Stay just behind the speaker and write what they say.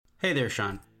Hey there,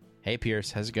 Sean. Hey,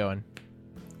 Pierce. How's it going?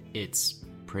 It's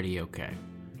pretty okay.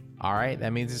 All right.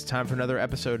 That means it's time for another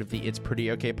episode of the It's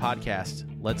Pretty Okay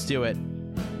podcast. Let's do it.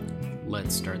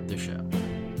 Let's start the show.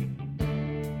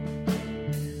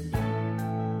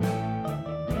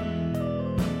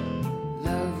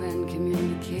 Love and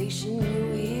communication,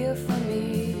 you hear from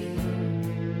me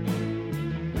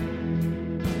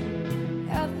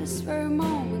at this very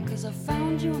moment, 'cause I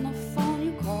found you on the phone,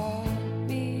 you called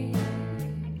me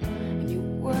and you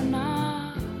were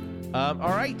not. All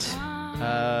right.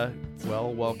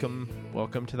 Well,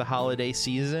 welcome to the holiday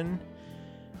season,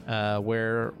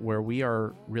 where we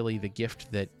are really the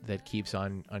gift that keeps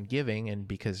on giving. And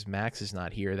because Max is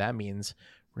not here, that means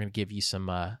we're gonna give you some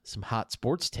hot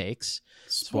sports takes.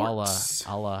 Sports.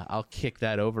 So I'll kick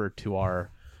that over to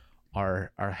our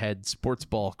head sports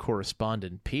ball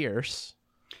correspondent, Pierce.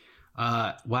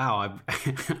 Wow,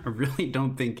 I really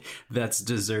don't think that's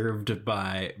deserved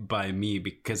by me,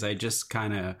 because I just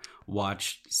kind of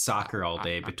watched soccer all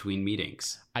day between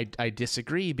meetings. I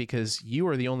disagree, because you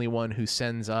are the only one who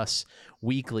sends us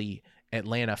weekly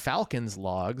Atlanta Falcons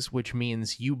logs, which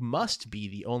means you must be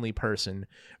the only person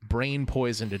brain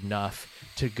poisoned enough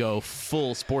to go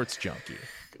full sports junkie.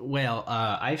 Well,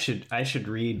 I should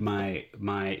read my.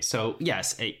 So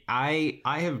yes, I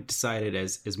have decided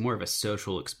as more of a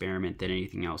social experiment than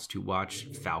anything else to watch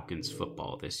Falcons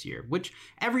football this year, which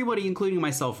everybody, including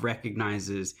myself,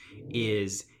 recognizes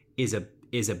is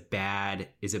a bad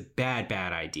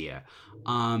idea.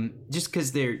 Just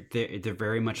because they're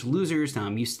very much losers. Now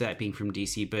I'm used to that being from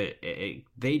DC, but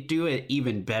they do it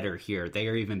even better here. They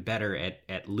are even better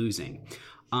at losing.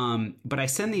 But I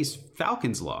send these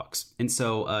Falcons logs. And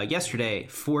so yesterday,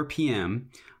 4 p.m.,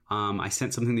 I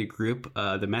sent something to the group.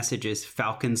 The message is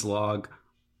Falcons log,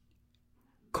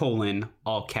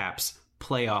 all caps,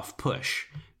 playoff push.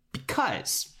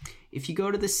 Because if you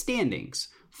go to the standings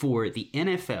for the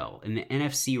NFL and the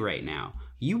NFC right now,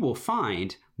 you will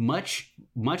find, much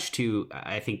to,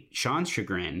 I think, Sean's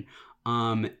chagrin,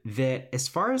 that as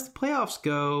far as the playoffs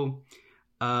go,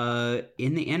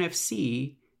 in the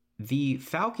NFC, the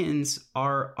Falcons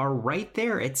are right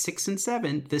there at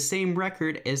 6-7, the same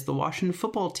record as the Washington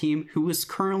football team, who is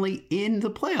currently in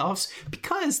the playoffs,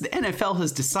 because the NFL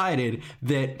has decided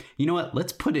that, you know what,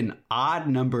 let's put an odd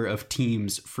number of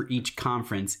teams for each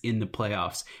conference in the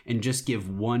playoffs and just give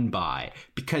one bye,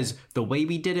 because the way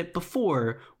we did it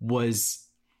before was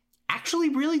actually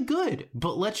really good,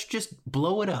 but let's just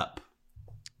blow it up.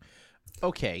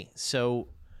 Okay, so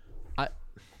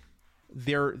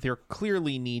there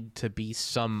clearly need to be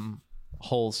some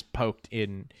holes poked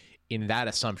in that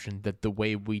assumption that the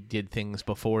way we did things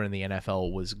before in the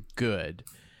NFL was good.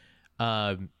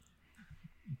 But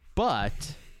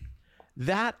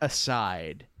that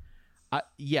aside,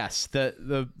 yes,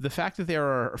 the fact that there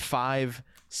are 5,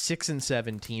 6, and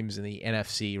 7 teams in the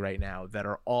NFC right now that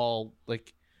are all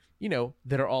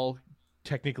that are all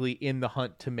technically in the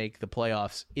hunt to make the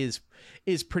playoffs is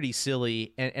pretty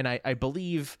silly. And I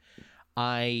believe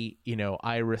I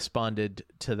responded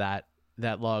to that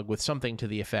log with something to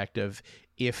the effect of,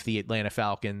 if the Atlanta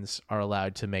Falcons are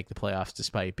allowed to make the playoffs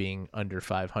despite being under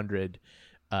 500,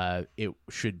 it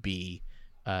should be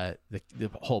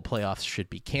the whole playoffs should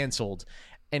be canceled.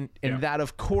 And that,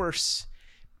 of course,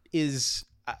 is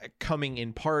coming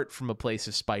in part from a place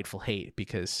of spiteful hate,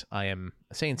 because I am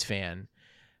a Saints fan.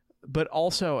 But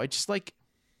also, I just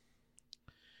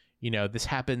this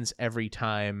happens every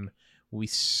time we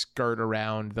skirt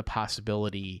around the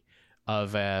possibility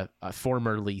of a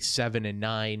formerly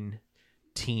 7-9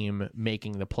 team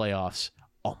making the playoffs,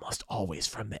 almost always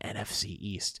from the NFC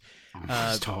East.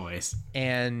 Almost always.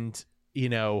 And,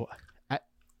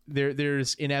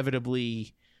 there's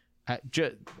inevitably,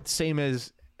 same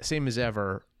as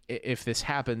ever, if this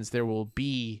happens, there will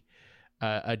be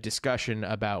a discussion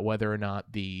about whether or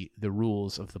not the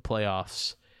rules of the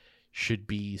playoffs should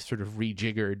be sort of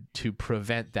rejiggered to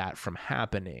prevent that from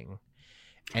happening.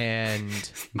 And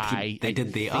they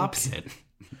did the opposite.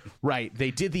 Right.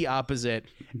 They did the opposite.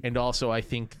 And also, I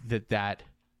think that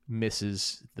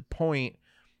misses the point,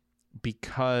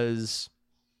 because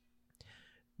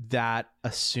that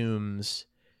assumes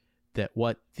that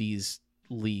what these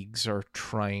leagues are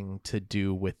trying to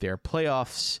do with their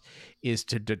playoffs is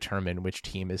to determine which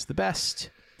team is the best,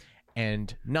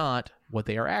 and not what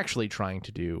they are actually trying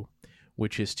to do,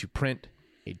 which is to print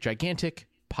a gigantic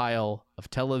pile of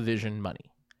television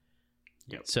money.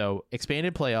 Yep. So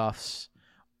expanded playoffs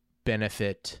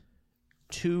benefit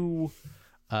two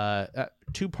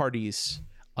parties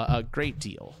a great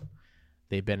deal.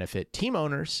 They benefit team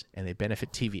owners and they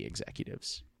benefit TV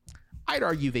executives. I'd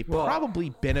argue they probably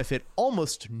benefit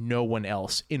almost no one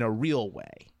else in a real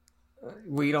way.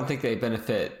 Well, you don't think they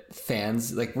benefit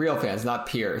fans, like real fans, not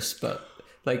peers, but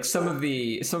like some of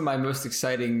my most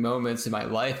exciting moments in my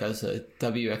life as a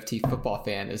WFT football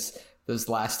fan is those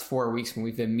last 4 weeks when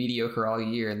we've been mediocre all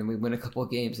year and then we win a couple of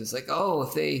games. It's like, oh,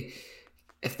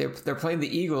 if they're playing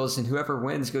the Eagles and whoever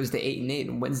wins goes to 8-8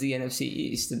 and wins the NFC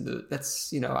East, and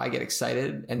that's, I get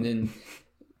excited, and then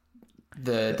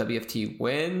the WFT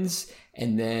wins,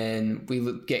 and then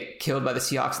we get killed by the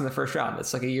Seahawks in the first round.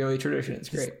 It's like a yearly tradition. It's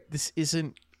great. This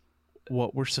isn't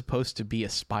what we're supposed to be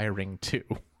aspiring to.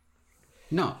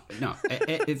 No.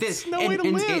 This no way to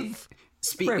live.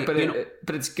 Right,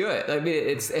 but it's good. I mean,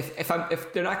 it's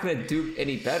if they're not going to do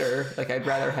any better, like I'd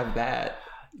rather have that.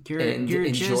 You're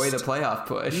enjoy the playoff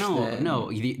push.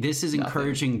 No. This is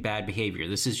encouraging bad behavior.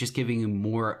 This is just giving you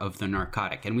more of the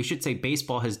narcotic. And we should say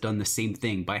baseball has done the same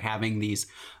thing by having these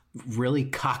really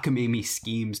cockamamie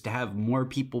schemes to have more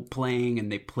people playing,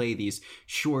 and they play these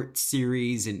short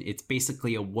series, and it's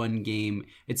basically a one game.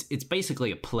 It's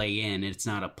basically a play in. It's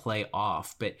not a play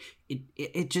off, but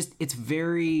it's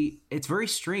very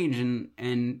strange,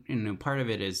 and part of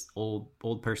it is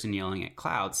old person yelling at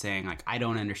clouds saying like, I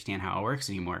don't understand how it works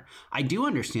anymore. I do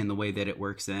understand the way that it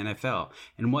works in the NFL,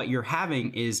 and what you're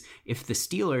having is if the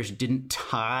Steelers didn't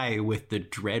tie with the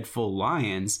dreadful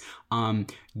Lions,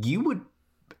 you would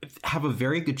have a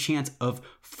very good chance of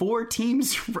 4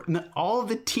 teams, all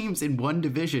the teams in one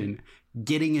division,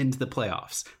 getting into the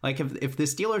playoffs. Like if the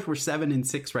Steelers were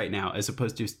 7-6 right now, as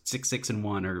opposed to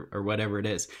 6-1 or whatever it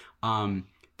is,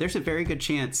 there's a very good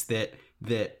chance that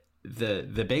the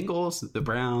Bengals, the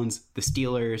Browns, the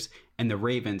Steelers, and the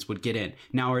Ravens would get in.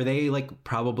 Now, are they like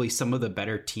probably some of the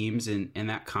better teams in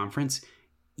that conference?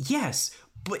 Yes,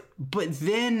 but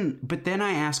then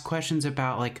I ask questions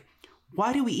about like,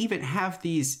 why do we even have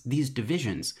these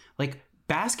divisions? Like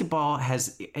basketball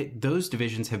those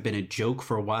divisions have been a joke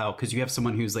for a while because you have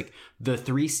someone who's like the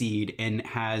 3 seed and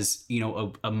has,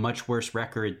 a much worse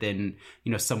record than,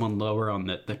 someone lower on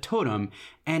the totem.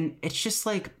 And it's just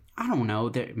like, I don't know,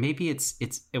 that maybe it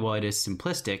is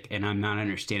simplistic and I'm not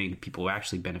understanding the people who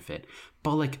actually benefit.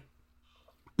 But like,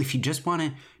 if you just want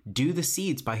to do the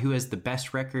seeds by who has the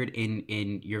best record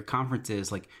in your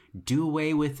conferences, like do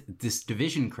away with this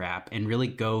division crap and really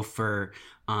go for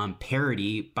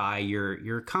parity by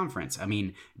your conference. I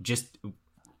mean, just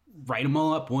write them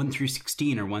all up 1 through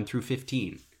 16 or 1 through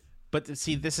 15. But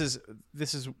see, this is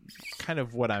kind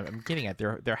of what I'm getting at.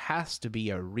 There has to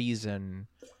be a reason.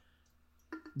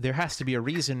 There has to be a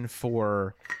reason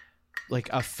for like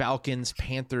a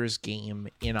Falcons-Panthers game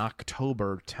in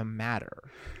October to matter,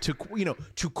 to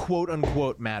quote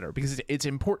unquote matter, because it's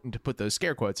important to put those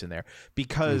scare quotes in there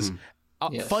because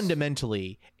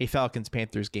fundamentally a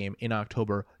Falcons-Panthers game in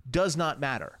October does not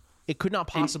matter. It could not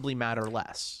possibly matter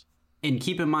less. And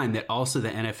keep in mind that also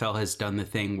the NFL has done the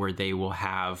thing where they will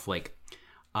have like,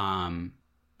 I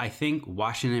think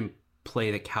Washington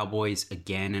play the Cowboys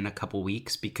again in a couple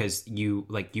weeks because you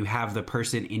have the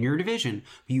person in your division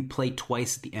who you play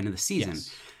twice at the end of the season.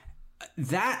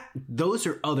 Yes. Those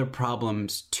are other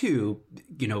problems too,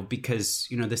 because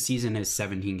the season is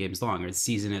 17 games long, or the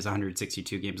season is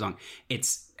 162 games long.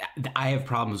 I have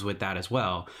problems with that as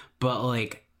well, but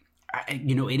like,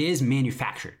 it is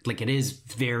manufactured. Like it is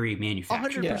very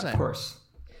manufactured. 100%. Yeah, of course.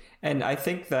 And I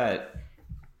think that,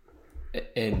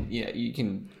 and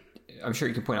I'm sure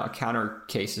you can point out counter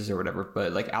cases or whatever,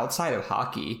 but like outside of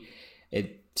hockey,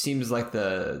 it seems like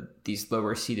these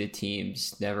lower seeded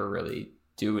teams never really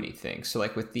do anything. So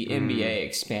like with the NBA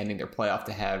expanding their playoff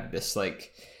to have this,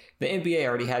 like the NBA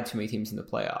already had too many teams in the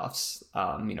playoffs.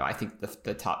 I think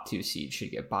the top 2 seeds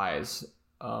should get buys.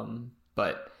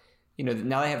 But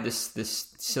now they have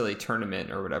this silly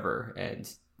tournament or whatever,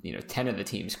 and 10 of the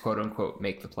teams quote unquote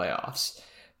make the playoffs.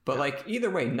 But like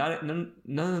either way, none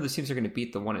of the teams are going to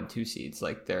beat the 1 and 2 seeds.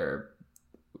 Like they're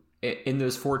in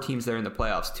those 4 teams that are in the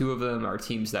playoffs. 2 of them are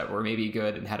teams that were maybe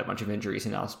good and had a bunch of injuries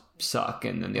and now suck,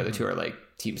 and then the other 2 are like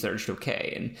teams that are just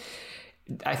okay.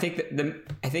 And I think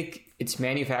it's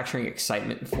manufacturing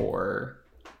excitement for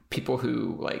people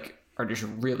who like are just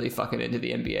really fucking into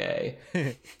the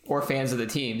NBA or fans of the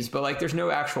teams, but like there's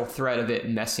no actual threat of it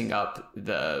messing up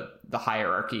the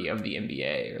hierarchy of the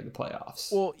NBA or the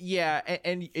playoffs. Well, yeah,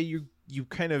 and you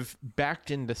kind of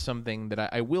backed into something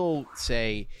that I will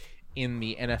say in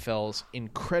the NFL's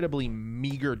incredibly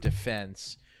meager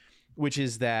defense, which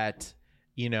is that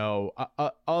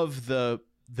of the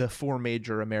 4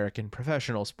 major American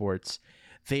professional sports,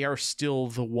 they are still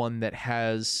the one that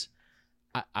has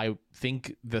I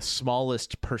think the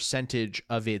smallest percentage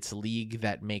of its league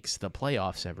that makes the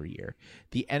playoffs every year.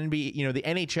 The NBA, the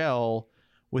NHL,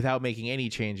 without making any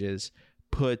changes,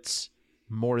 puts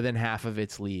more than half of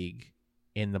its league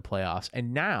in the playoffs.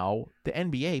 And now the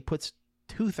NBA puts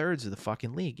 2/3 of the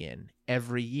fucking league in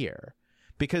every year,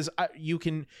 because you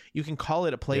can call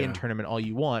it a play-in tournament all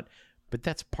you want, but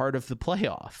that's part of the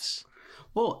playoffs.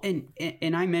 Well,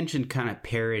 and I mentioned kind of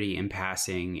parity in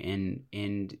passing,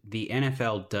 and the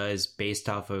NFL does, based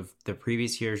off of the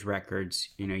previous year's records.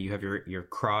 You have your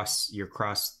cross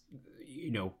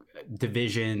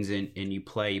divisions, and you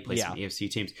play some AFC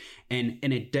teams, and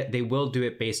they will do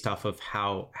it based off of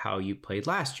how you played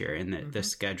last year, and the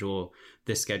schedule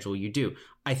you do.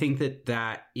 I think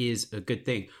that is a good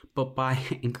thing, but by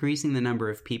increasing the number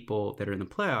of people that are in the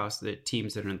playoffs, the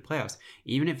teams that are in the playoffs,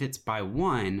 even if it's by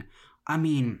one, I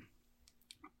mean,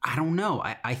 I don't know.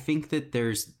 I think that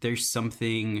there's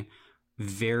something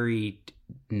very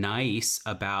nice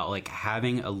about like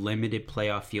having a limited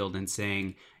playoff field and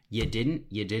saying you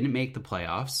didn't make the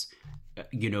playoffs.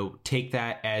 Take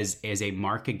that as a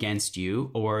mark against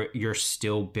you, or you're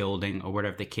still building, or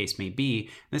whatever the case may be.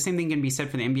 And the same thing can be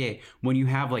said for the NBA. When you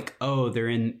have like, they're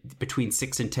in between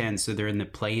 6 and 10, so they're in the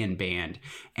play-in band,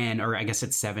 or I guess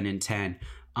it's 7 and 10.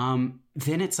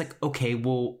 Then it's like, okay,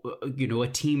 well, a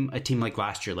team like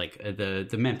last year, like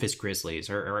the Memphis Grizzlies,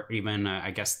 or even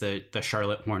I guess the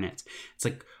Charlotte Hornets. It's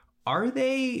like, are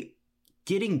they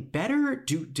getting better?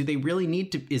 Do they really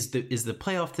need to? Is the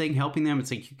playoff thing helping them?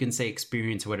 It's like, you can say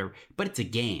experience or whatever, but it's a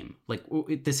game. Like,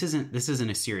 this isn't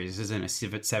a series. This isn't a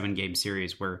 7-game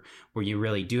series where you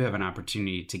really do have an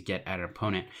opportunity to get at an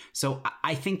opponent. So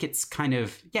I think it's kind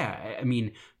of, I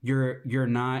mean, you're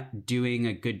not doing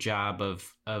a good job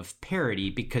of parity,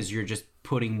 because you're just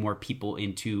putting more people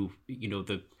into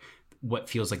the what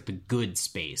feels like the good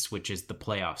space, which is the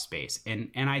playoff space.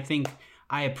 And I think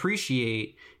I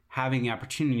appreciate having the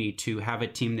opportunity to have a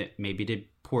team that maybe did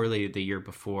poorly the year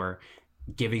before,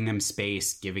 giving them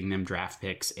space, giving them draft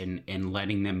picks, and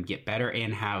letting them get better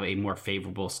and have a more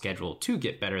favorable schedule to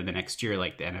get better the next year,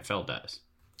 like the NFL does.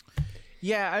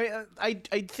 Yeah,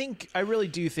 I really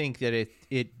do think that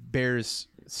it bears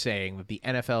saying that the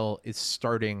NFL is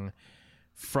starting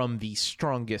from the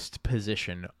strongest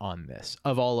position on this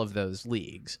of all of those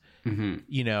leagues. Mm-hmm.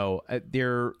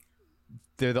 They're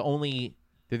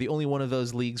the only one of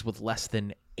those leagues with less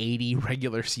than 80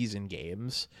 regular season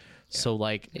games. Yeah. So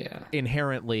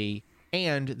inherently,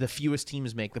 and the fewest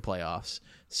teams make the playoffs.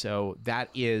 So that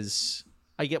is,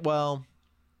 maybe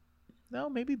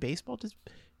baseball does.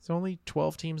 It's only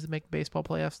 12 teams that make baseball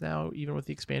playoffs now, even with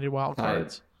the expanded wild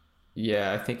cards.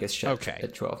 I think it's checked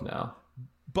at 12 now.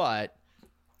 But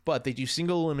they do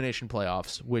single elimination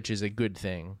playoffs, which is a good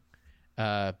thing,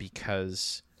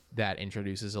 because that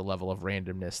introduces a level of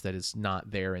randomness that is not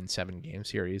there in 7-game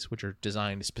series, which are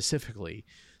designed specifically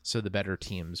so the better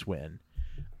teams win.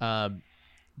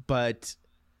 But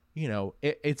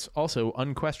it's also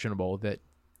unquestionable that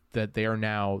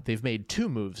they've made 2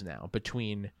 moves now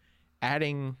between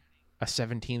adding a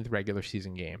 17th regular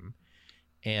season game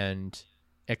and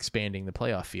expanding the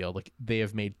playoff field. Like, they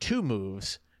have made 2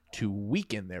 moves to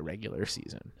weaken their regular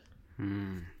season.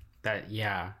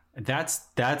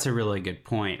 That's a really good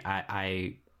point.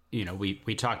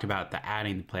 We talked about the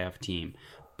adding the playoff team,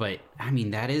 but I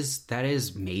mean, that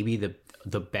is maybe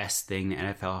the best thing the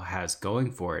NFL has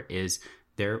going for it is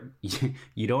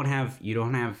you don't have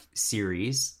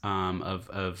series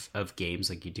of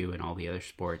games like you do in all the other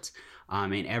sports.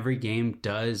 And every game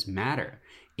does matter.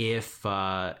 If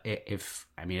I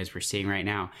mean, as we're seeing right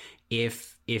now,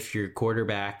 if your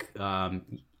quarterback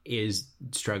is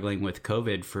struggling with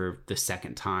COVID for the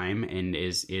second time and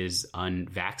is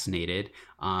unvaccinated,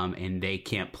 and they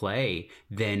can't play,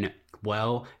 then,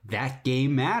 well, that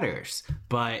game matters.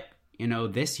 But,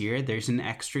 this year there's an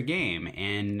extra game,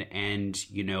 and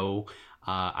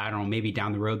I don't know, maybe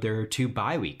down the road there are 2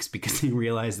 bye weeks because they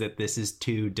realize that this is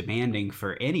too demanding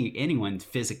for anyone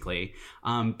physically.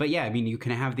 But yeah, I mean, you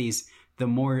can have these, the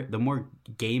more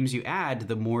games you add,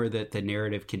 the more that the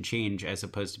narrative can change, as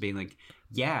opposed to being like,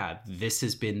 yeah, this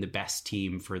has been the best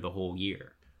team for the whole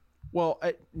year. Well,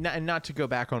 not to go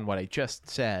back on what I just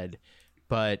said,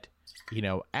 but,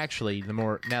 actually,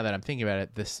 now that I'm thinking about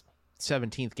it, this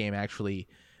 17th game actually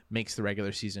makes the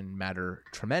regular season matter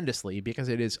tremendously, because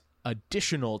it is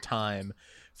additional time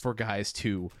for guys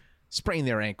to sprain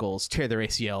their ankles, tear their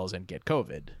ACLs, and get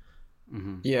COVID.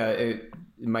 Mm-hmm. Yeah, it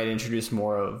might introduce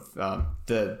more of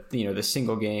the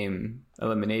single game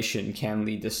elimination can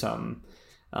lead to some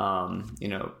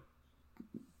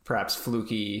perhaps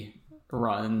fluky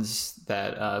runs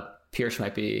that Pierce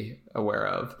might be aware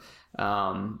of.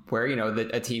 where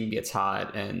a team gets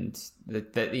hot and the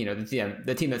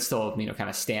team that's still kind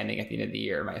of standing at the end of the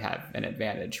year might have an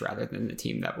advantage rather than the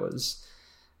team that was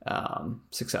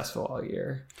successful all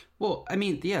year. Well, I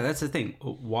mean, yeah, that's the thing.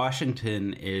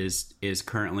 Washington is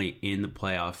currently in the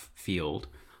playoff field.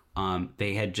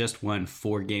 They had just won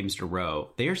 4 games in a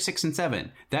row. They are 6-7.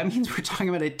 That means we're talking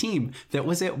about a team that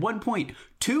was at one point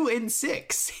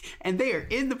 2-6, and they are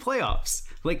in the playoffs.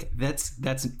 Like that's.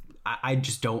 I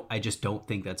just don't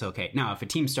think that's okay. Now, if a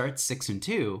team starts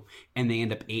 6-2 and they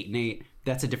end up 8-8,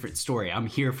 that's a different story. I'm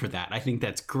here for that. I think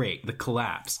that's great. The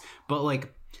collapse, but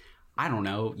like, I don't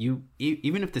know.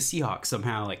 Even if the Seahawks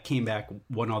somehow like came back,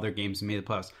 won all their games, and made the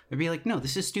playoffs, I'd be like, no,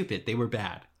 this is stupid. They were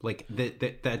bad. Like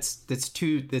that's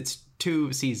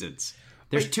 2 seasons.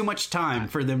 There's too much time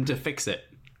for them to fix it,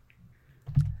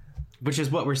 which is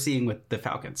what we're seeing with the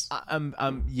Falcons.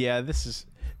 Yeah, this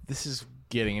is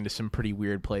getting into some pretty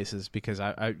weird places because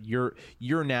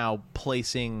you're now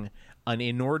placing an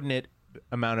inordinate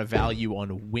amount of value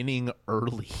on winning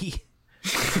early.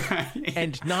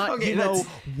 And not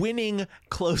winning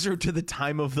closer to the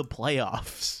time of the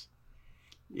playoffs.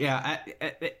 Yeah,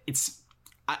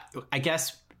 I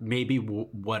guess maybe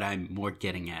what I'm more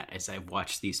getting at as I've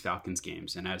watched these Falcons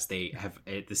games and as they have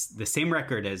the same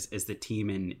record as the team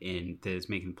in that is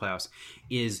making the playoffs,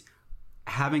 is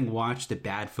having watched a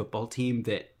bad football team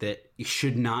that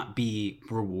should not be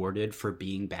rewarded for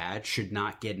being bad, should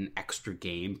not get an extra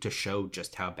game to show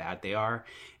just how bad they are.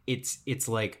 It's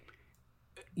like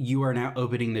you are now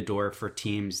opening the door for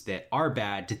teams that are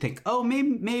bad to think, oh,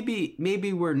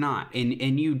 maybe we're not.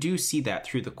 And you do see that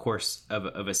through the course of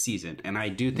a season. And I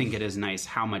do think it is nice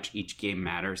how much each game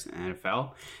matters in the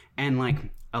NFL, and like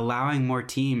allowing more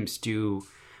teams to,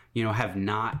 have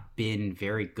not been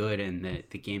very good in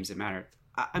the games that matter.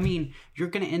 I mean, you're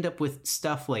going to end up with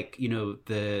stuff like,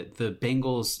 the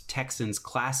Bengals Texans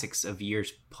classics of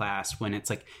years past, when it's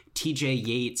like TJ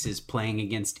Yates is playing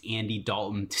against Andy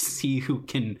Dalton to see who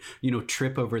can,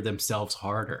 trip over themselves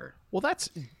harder. Well,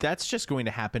 that's just going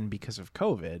to happen because of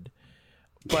COVID.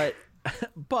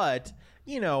 But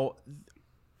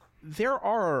there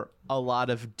are a lot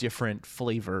of different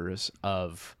flavors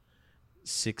of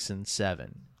 6 and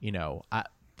 7.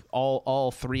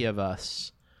 All 3 of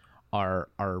us are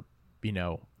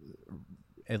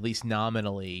at least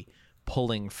nominally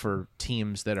pulling for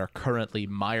teams that are currently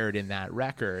mired in that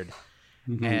record.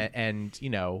 Mm-hmm. And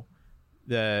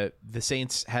the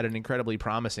Saints had an incredibly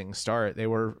promising start. They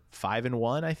were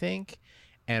 5-1, I think,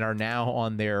 and are now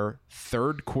on their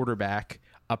 3rd quarterback,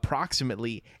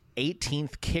 approximately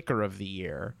 18th kicker of the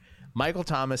year. Michael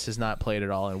Thomas has not played at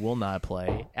all and will not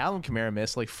play. Alvin Kamara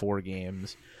missed like 4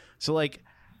 games. So like,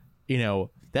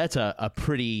 that's a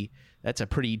pretty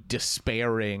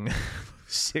despairing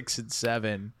 6 and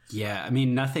 7. Yeah, I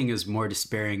mean, nothing is more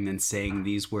despairing than saying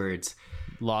these words.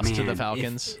 Lost to the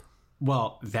Falcons.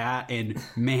 That, and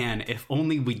man, if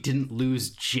only we didn't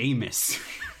lose Jameis.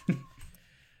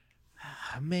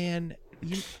 Man,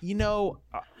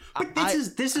 but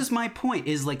this is my point,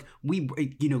 is like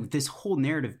this whole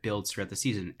narrative builds throughout the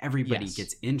season. Everybody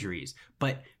gets injuries,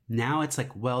 but now it's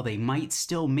like, well, they might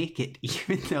still make it,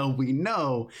 even though we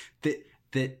know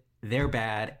that they're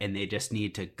bad and they just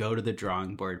need to go to the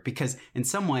drawing board. Because in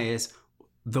some ways,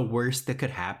 the worst that could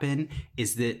happen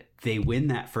is that they win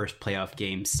that first playoff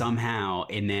game somehow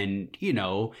and then,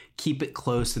 keep it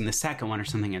close in the second one or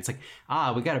something. It's like,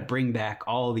 we got to bring back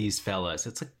all these fellas.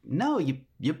 It's like, no,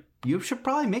 you should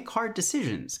probably make hard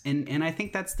decisions. And I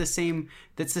think that's the same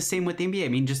with the NBA. I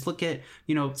mean, just look at,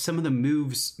 some of the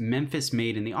moves Memphis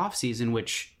made in the offseason,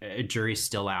 which a jury's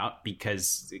still out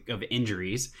because of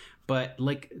injuries. But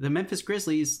like the Memphis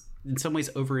Grizzlies in some ways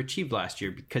overachieved last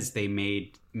year because they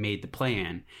made the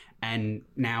play-in. And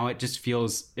now it just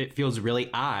feels really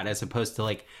odd, as opposed to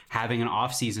like having an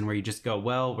off season where you just go,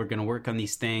 well, we're going to work on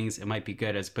these things. It might be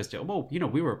good, as opposed to, well,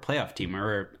 we were a playoff team. We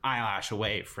were an eyelash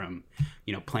away from,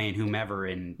 playing whomever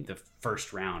in the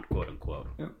first round, quote unquote.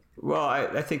 Well,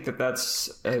 I think that's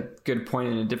a good point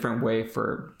in a different way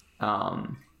for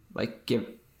give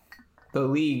the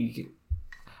league.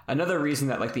 Another reason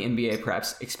that like the NBA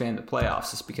perhaps expand the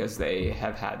playoffs is because they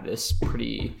have had this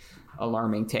pretty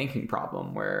alarming tanking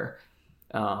problem where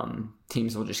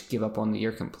teams will just give up on the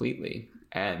year completely.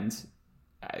 And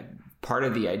part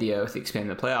of the idea with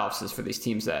expanding the playoffs is for these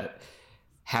teams that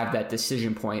have that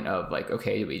decision point of like,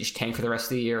 okay, do we just tank for the rest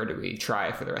of the year or do we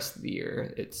try for the rest of the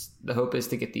year? The hope is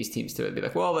to get these teams to be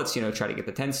like, well, let's try to get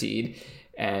the 10 seed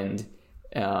and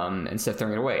instead of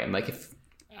throwing it away. And like if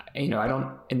I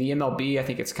don't, in the MLB, I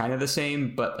think it's kind of the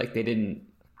same, but like they didn't,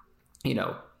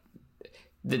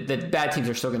 the bad teams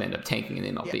are still going to end up tanking in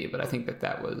the MLB, but I think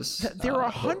that was they're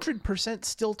 100%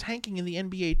 still tanking in the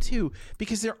NBA too,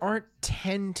 because there aren't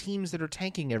 10 teams that are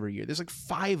tanking every year. There's like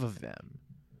 5 of them.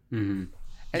 Mm-hmm.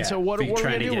 And so what we're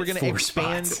going to do, we're going to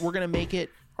expand. Spots. We're going to make it.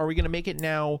 Are we going to make it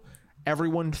now?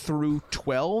 Everyone through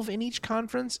 12 in each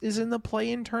conference is in the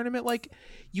play-in tournament. Like,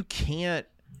 you can't.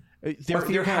 There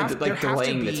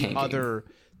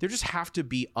just have to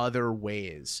be other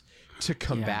ways to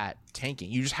combat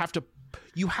tanking. You just have to.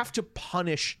 You have to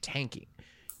punish tanking.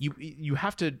 You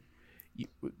have to.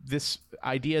 This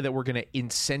idea that we're going to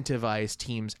incentivize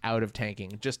teams out of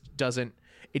tanking just doesn't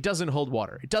hold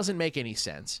water. It doesn't make any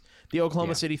sense. The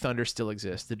Oklahoma City Thunder still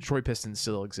exist. The Detroit Pistons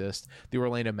still exist. The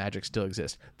Orlando Magic still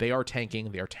exist. They are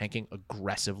tanking. They are tanking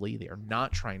aggressively. They are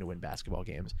not trying to win basketball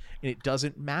games. And it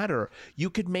doesn't matter. You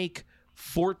could make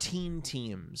 14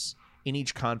 teams in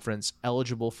each conference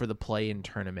eligible for the play-in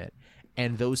tournament,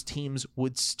 and those teams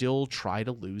would still try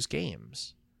to lose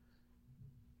games.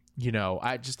 You know,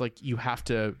 I just like, you have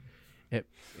to,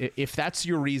 if that's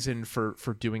your reason for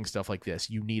doing stuff like this,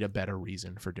 you need a better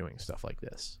reason for doing stuff like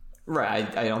this.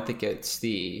 Right. I don't think it's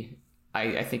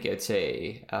I think it's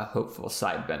a hopeful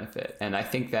side benefit. And I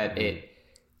think that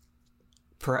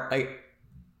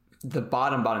the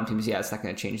bottom teams, it's not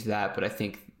going to change that, but I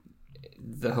think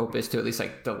the hope is to at least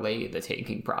like delay the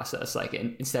tanking process. Like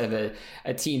instead of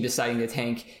a team deciding to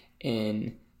tank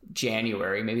in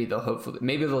January, maybe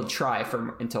they'll try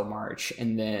until March,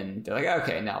 and then they're like,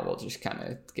 okay, now we'll just kind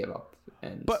of give up.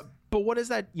 And but what is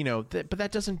that? You know, but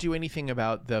that doesn't do anything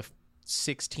about the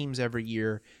 6 teams every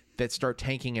year that start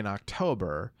tanking in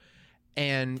October.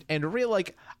 And real,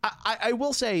 like, I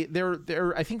will say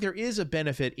I think there is a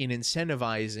benefit in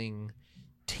incentivizing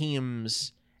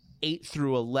teams 8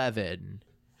 through 11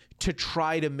 to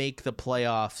try to make the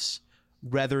playoffs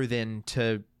rather than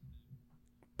to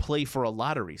play for a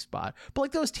lottery spot. But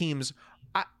like those teams,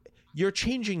 you're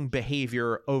changing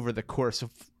behavior over the course of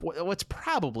what's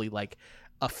probably like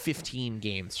a 15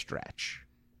 game stretch.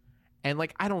 And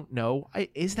like, I don't know,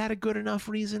 is that a good enough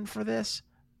reason for this?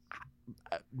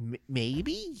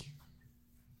 Maybe.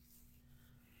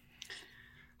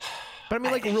 But I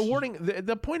mean, like, rewarding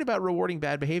the point about rewarding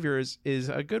bad behavior is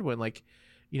a good one. Like,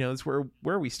 you know, it's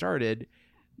where we started.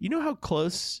 You know how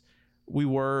close we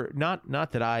were.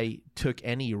 Not that I took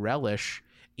any relish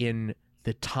in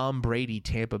the Tom Brady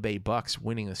Tampa Bay Bucks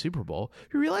winning the Super Bowl.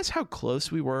 You realize how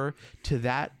close we were to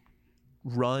that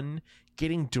run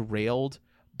getting derailed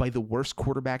by the worst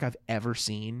quarterback I've ever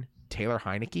seen, Taylor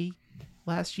Heineke,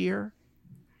 last year.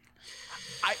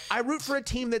 I root for a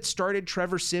team that started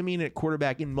Trevor Siemian at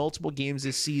quarterback in multiple games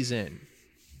this season.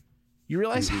 You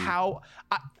realize how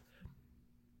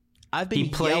I've been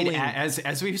yelling.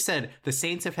 As we've said, the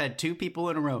Saints have had 2 people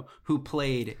in a row who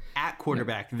played at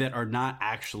quarterback that are not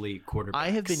actually quarterbacks.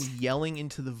 I have been yelling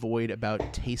into the void about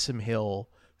Taysom Hill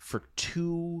for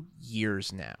 2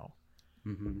 years now.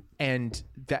 Mm-hmm. And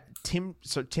that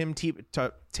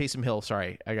Taysom Hill,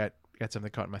 sorry, I got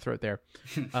something caught in my throat there,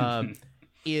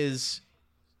 is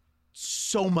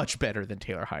so much better than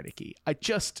Taylor Heineke.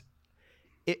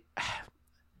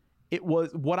 It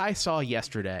was what I saw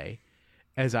yesterday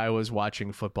as I was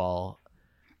watching football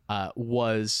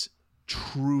was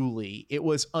truly, it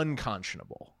was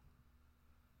unconscionable.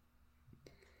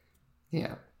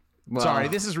 Yeah. Well, sorry,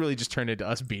 this has really just turned into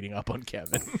us beating up on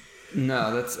Kevin.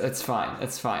 No, it's fine.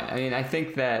 It's fine. I mean, I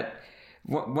think that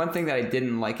one thing that I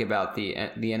didn't like about the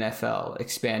NFL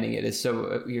expanding it is,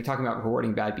 so you're talking about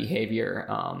rewarding bad behavior,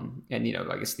 and you know,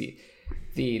 I guess the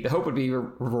hope would be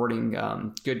rewarding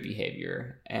good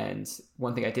behavior. And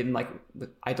one thing I don't like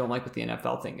with the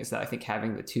NFL thing is that I think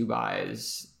having the 2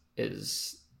 buys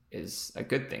is a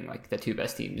good thing. Like the 2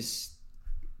 best teams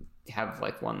have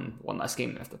like one less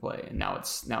game they have to play, and now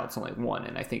it's only 1.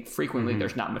 And I think frequently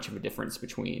there's not much of a difference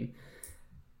between.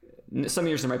 Some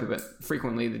years there might be, but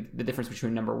frequently the difference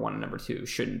between number 1 and number 2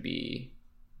 shouldn't be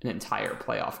an entire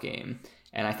playoff game.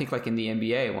 And I think like in the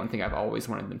NBA, one thing I've always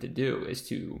wanted them to do is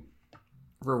to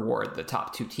reward the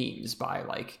top 2 teams by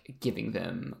like giving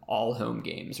them all home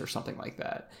games or something like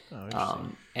that.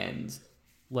 And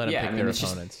let them pick their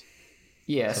opponents.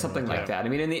 Something like that. I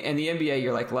mean, in the NBA,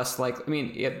 you're like less likely. I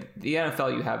mean, the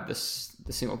NFL, you have the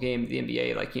single game. The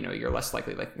NBA, like, you know, you're less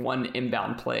likely. Like one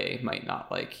inbound play might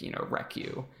not, like, you know, wreck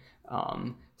you.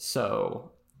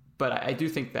 But I do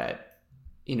think that,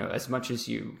 you know, as much as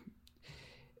you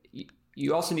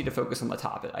also need to focus on the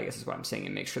top, I guess is what I'm saying,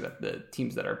 and make sure that the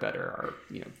teams that are better are,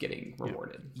 you know, getting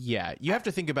rewarded. Yeah, you have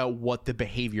to think about what the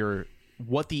behavior,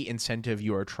 what the incentive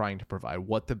you are trying to provide,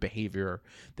 what the behavior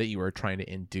that you are trying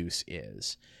to induce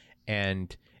is.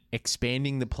 And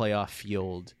expanding the playoff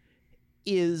field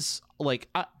is like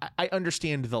I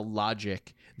understand the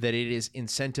logic that it is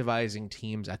incentivizing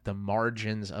teams at the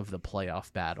margins of the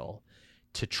playoff battle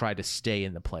to try to stay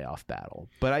in the playoff battle.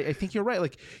 But I think you're right.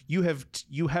 Like you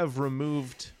have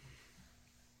removed.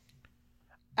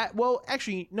 Well,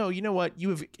 actually, no. You know what?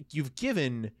 You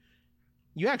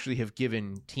actually have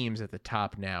given teams at the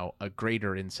top now a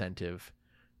greater incentive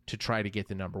to try to get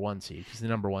the number 1 seed, because the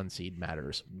number 1 seed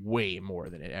matters way more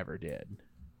than it ever did.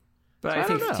 But So I I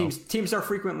don't think know. teams are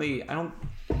frequently.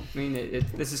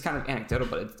 This is kind of anecdotal,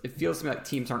 but it feels to me like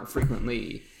teams aren't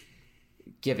frequently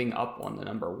giving up on the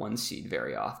number 1 seed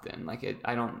very often.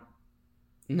 I don't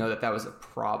know that was a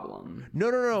problem.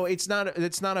 No. It's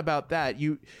not about that.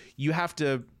 You have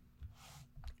to.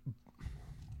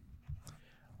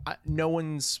 No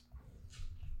one's.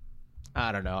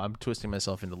 I don't know. I'm twisting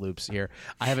myself into loops here.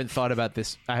 I haven't thought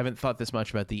this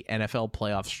much about the NFL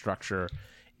playoff structure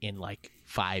in like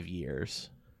 5 years.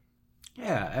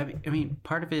 Yeah, I mean,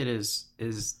 part of it is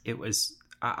it was.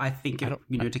 I think to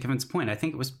Kevin's point, I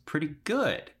think it was pretty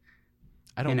good.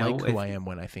 I don't like who I am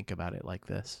when I think about it like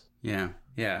this. Yeah.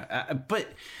 But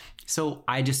so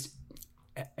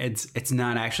it's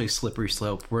not actually a slippery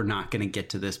slope. We're not going to get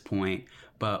to this point.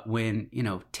 But when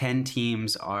 10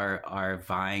 teams are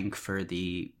vying for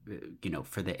the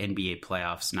for the NBA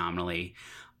playoffs nominally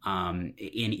in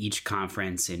each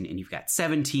conference, and you've got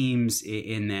 7 teams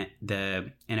in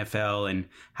the NFL and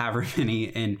however many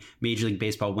in Major League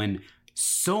Baseball, when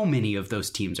so many of those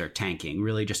teams are tanking,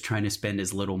 really just trying to spend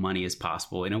as little money as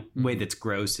possible in a way that's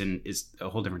gross and is a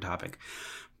whole different topic.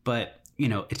 But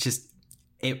it's just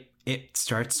it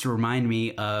starts to remind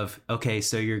me of, okay,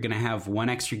 so you're going to have one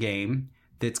extra game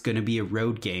that's going to be a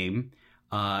road game,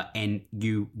 and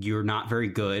you're not very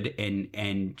good,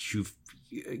 and you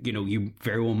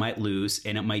very well might lose,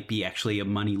 and it might be actually a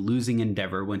money losing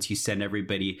endeavor once you send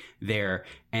everybody there,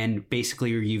 and basically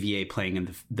you're UVA playing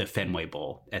in the Fenway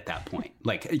Bowl at that point.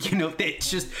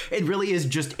 It really is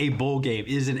just a bowl game.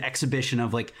 It is an exhibition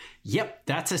of like, yep,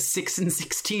 that's a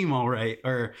 6-6 team, all right,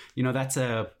 or that's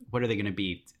what are they going to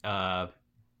be?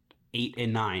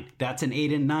 8-9. That's an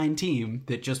 8-9 team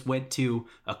that just went to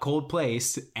a cold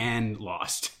place and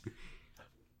lost.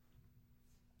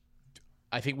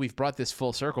 I think we've brought this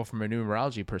full circle from a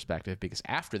numerology perspective, because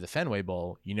after the Fenway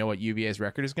Bowl, you know what UVA's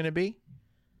record is going to be?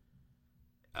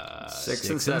 6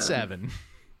 and 7.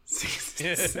 6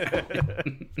 and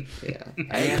 7.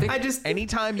 Yeah.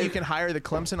 Anytime you can hire the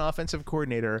Clemson offensive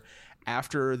coordinator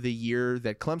after the year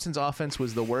that Clemson's offense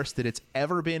was the worst that it's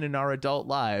ever been in our adult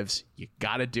lives, you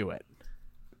got to do it.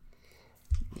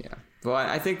 Yeah. Well,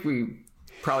 I think we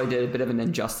probably did a bit of an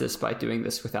injustice by doing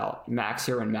this without Max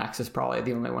here, and Max is probably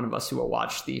the only one of us who will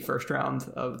watch the first round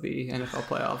of the NFL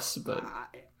playoffs. But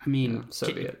I mean,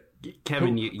 so be it.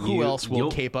 Kevin, who else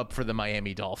will cape up for the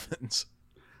Miami Dolphins?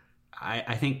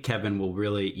 I think Kevin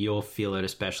you'll feel it,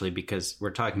 especially because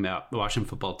we're talking about the Washington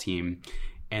football team,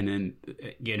 and then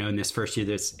in this first year,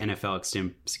 this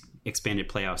NFL expanded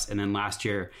playoffs, and then last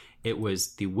year it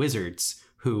was the Wizards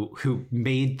who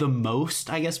made the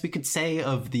most, I guess we could say,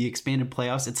 of the expanded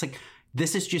playoffs. It's like,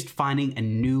 this is just finding a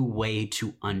new way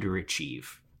to underachieve,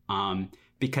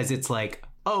 because it's like,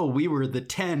 oh, we were the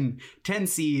 10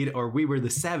 seed, or we were the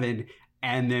 7,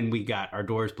 and then we got our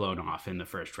doors blown off in the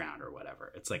first round or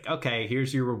whatever. It's like, okay,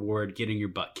 here's your reward, getting your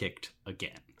butt kicked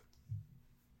again.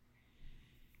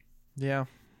 Yeah.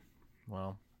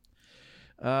 Well,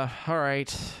 all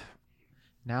right.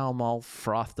 Now I'm all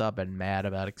frothed up and mad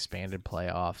about expanded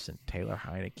playoffs and Taylor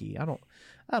Heineke.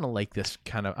 I don't like this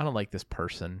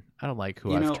person. I don't like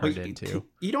who I've turned into.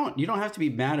 You don't have to be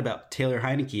mad about Taylor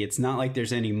Heineke. It's not like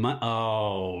there's any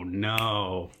oh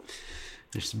no.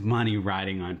 There's money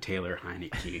riding on Taylor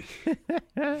Heineke.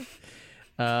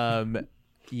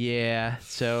 Yeah.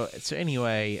 So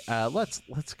anyway,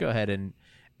 let's go ahead and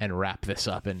wrap this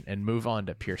up and move on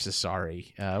to Pierce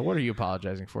Asari. What are you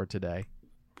apologizing for today?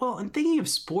 Well, and thinking of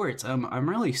sports, I'm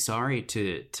really sorry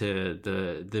to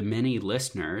the many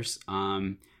listeners,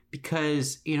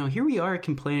 because here we are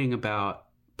complaining about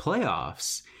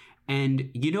playoffs,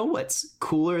 and what's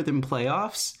cooler than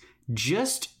playoffs?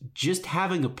 Just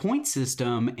having a point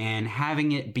system and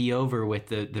having it be over with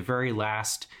the very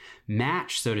last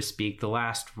match, so to speak, the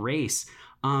last race.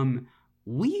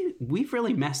 We've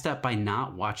really messed up by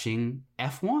not watching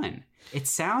F1. It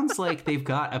sounds like they've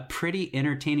got a pretty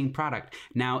entertaining product.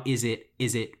 Now, is it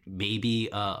maybe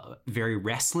very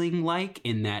wrestling like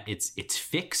in that it's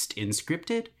fixed and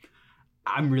scripted?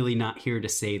 I'm really not here to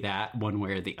say that one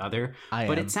way or the other. I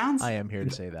am here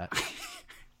to say that.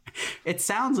 It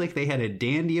sounds like they had a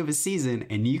dandy of a season,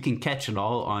 and you can catch it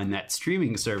all on that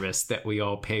streaming service that we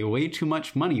all pay way too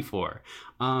much money for.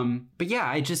 But yeah,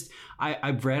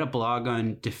 I've read a blog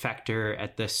on Defector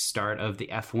at the start of the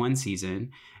F1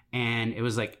 season, and it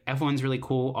was like, F1's really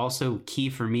cool. Also, key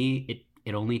for me,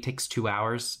 it only takes 2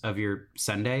 hours of your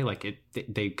Sunday. Like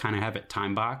they kind of have it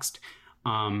time boxed.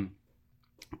 I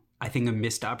think a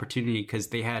missed opportunity because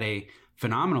they had a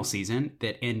phenomenal season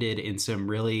that ended in some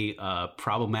really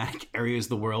problematic areas of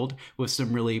the world with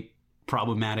some really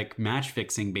problematic match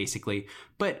fixing, basically.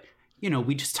 But, you know,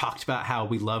 we just talked about how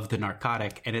we love the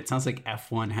narcotic, and it sounds like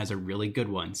F1 has a really good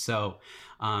one. So,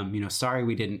 you know, sorry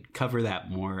we didn't cover that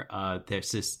more.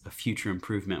 There's just a future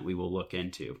improvement we will look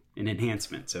into, an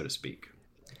enhancement, so to speak.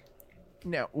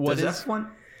 Now, Does F1?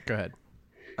 Go ahead.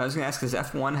 I was going to ask, does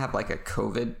F1 have like a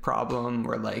COVID problem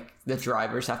where like the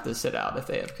drivers have to sit out if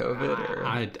they have COVID? Or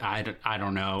I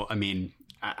don't know. I mean,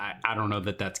 I don't know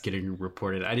that that's getting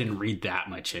reported. I didn't read that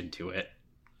much into it.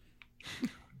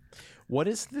 What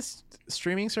is this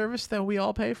streaming service that we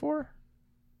all pay for?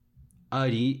 Do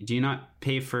you not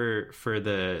pay for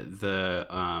the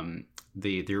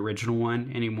original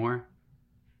one anymore?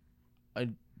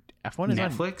 F1 is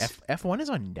Netflix? on F1 is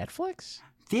on Netflix?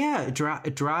 Yeah,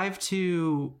 Drive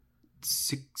to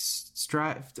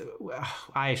Drive.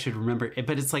 I should remember it,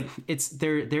 but it's like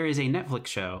there is a Netflix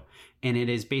show, and it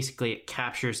is basically, it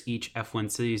captures each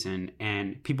F1 season,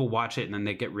 and people watch it and then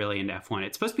they get really into F1.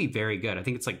 It's supposed to be very good. I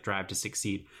think it's like Drive to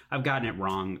Succeed. I've gotten it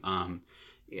wrong.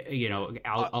 You know,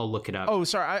 I'll look it up. Oh,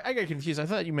 sorry, I got confused. I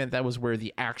thought you meant that was where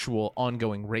the actual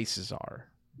ongoing races are.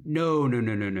 No.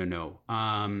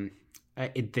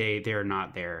 They are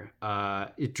not there.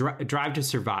 Drive to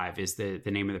Survive is the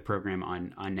name of the program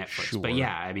on Netflix. Sure. But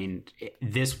yeah, I mean,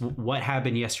 what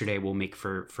happened yesterday will make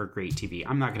for great TV.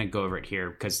 I'm not going to go over it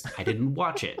here because I didn't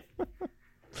watch it.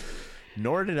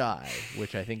 Nor did I,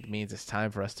 which I think means it's time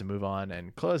for us to move on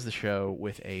and close the show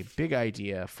with a big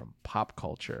idea from pop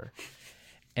culture.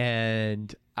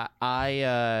 And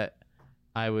I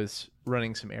was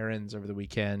running some errands over the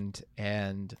weekend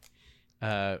and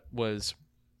was,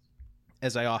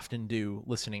 as I often do,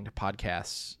 listening to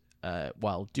podcasts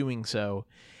while doing so,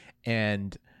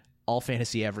 and All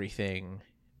Fantasy Everything,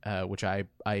 which I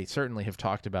certainly have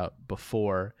talked about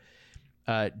before,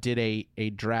 did a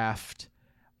draft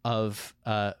of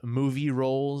movie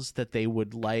roles that they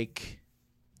would like.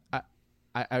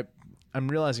 I'm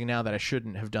realizing now that I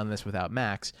shouldn't have done this without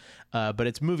Max, but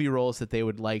it's movie roles that they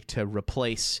would like to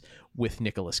replace with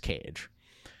Nicolas Cage.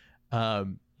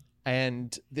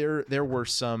 And there were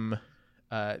some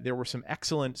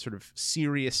excellent sort of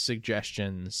serious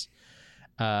suggestions,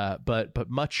 but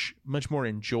much more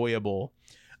enjoyable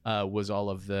was all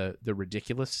of the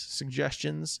ridiculous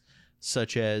suggestions,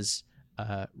 such as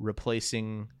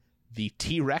replacing the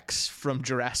T-Rex from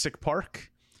Jurassic Park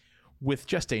with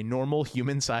just a normal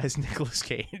human-sized Nicolas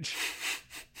Cage,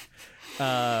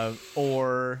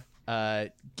 or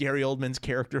Gary Oldman's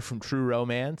character from True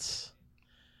Romance.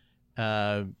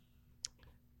 But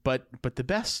the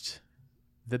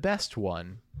best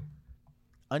one,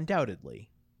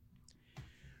 undoubtedly,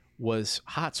 was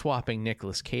hot swapping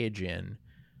Nicolas Cage in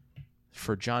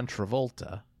for John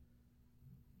Travolta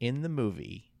in the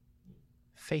movie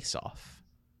Face Off.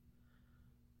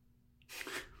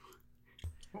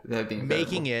 That'd be incredible.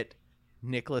 Making it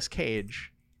Nicolas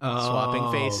Cage swapping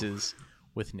faces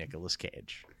with Nicolas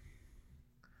Cage.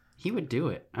 He would do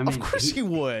it. I mean, of course he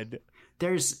would.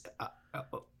 There's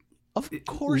Of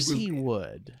course he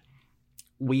would.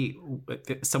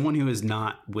 Someone who is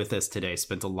not with us today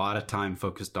spent a lot of time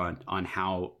focused on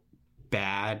how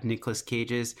bad Nicolas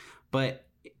Cage is, but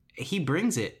he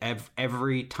brings it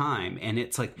every time, and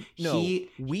it's like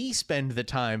we spend the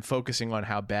time focusing on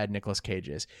how bad Nicolas Cage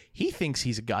is. He thinks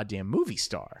he's a goddamn movie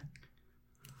star.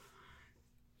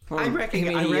 Well, I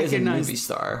recognize a movie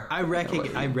star. I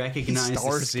recognize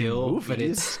the skill, but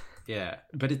it's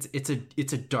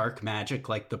it's a dark magic,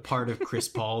 like the part of Chris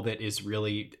Paul that is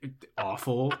really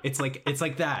awful. It's like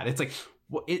that. It's like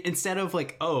instead of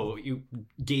like, oh, you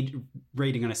gauge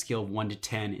rating on a scale of 1 to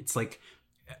 10, it's like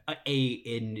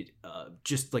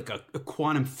just like a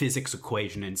quantum physics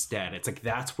equation instead. It's like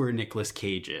that's where Nicolas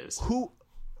Cage is. Who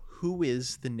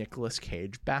is the Nicolas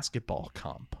Cage basketball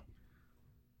comp?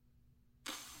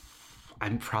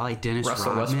 I'm probably Dennis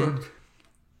Russell Rodman.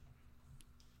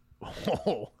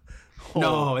 Westbrook.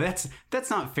 No, that's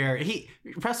not fair.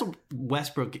 Russell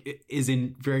Westbrook is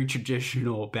in very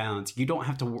traditional bounds. You don't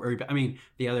have to worry about. I mean,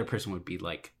 the other person would be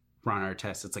like Ron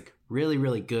Artest. It's like really,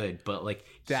 really good, but like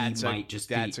that's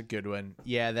a good one.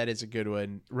 Yeah, that is a good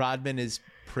one. Rodman is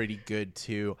pretty good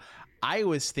too. I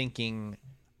was thinking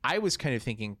I was kind of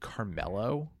thinking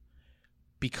Carmelo,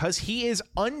 because he is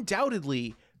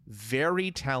undoubtedly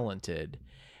very talented,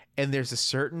 and there's a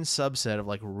certain subset of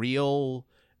like real,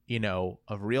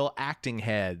 of real acting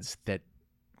heads that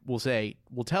will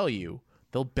tell you,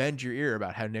 they'll bend your ear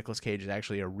about how Nicolas Cage is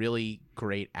actually a really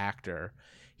great actor.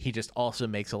 He just also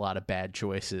makes a lot of bad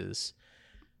choices.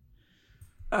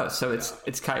 Oh, so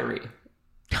it's Kyrie.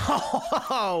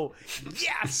 Oh,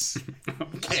 yes.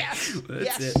 Yes.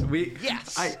 That's it.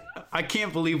 Yes. I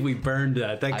can't believe we burned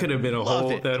that. That could have been a whole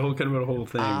thing.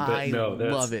 But no,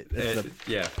 that's, love it. That's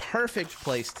the perfect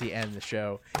place to end the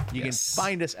show. You can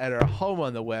find us at our home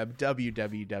on the web,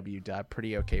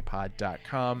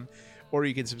 www.prettyokpod.com, or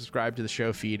you can subscribe to the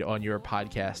show feed on your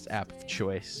podcast app of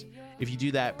choice. If you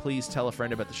do that, please tell a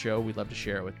friend about the show. We'd love to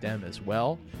share it with them as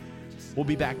well. We'll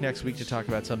be back next week to talk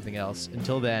about something else.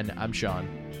 Until then, I'm Sean.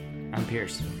 I'm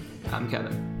Pierce. I'm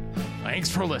Kevin. Thanks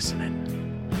for listening.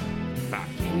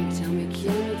 Can you tell me,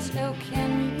 can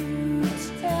you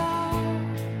tell?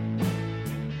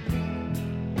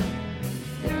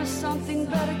 There is something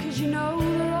better, 'cause you know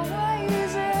that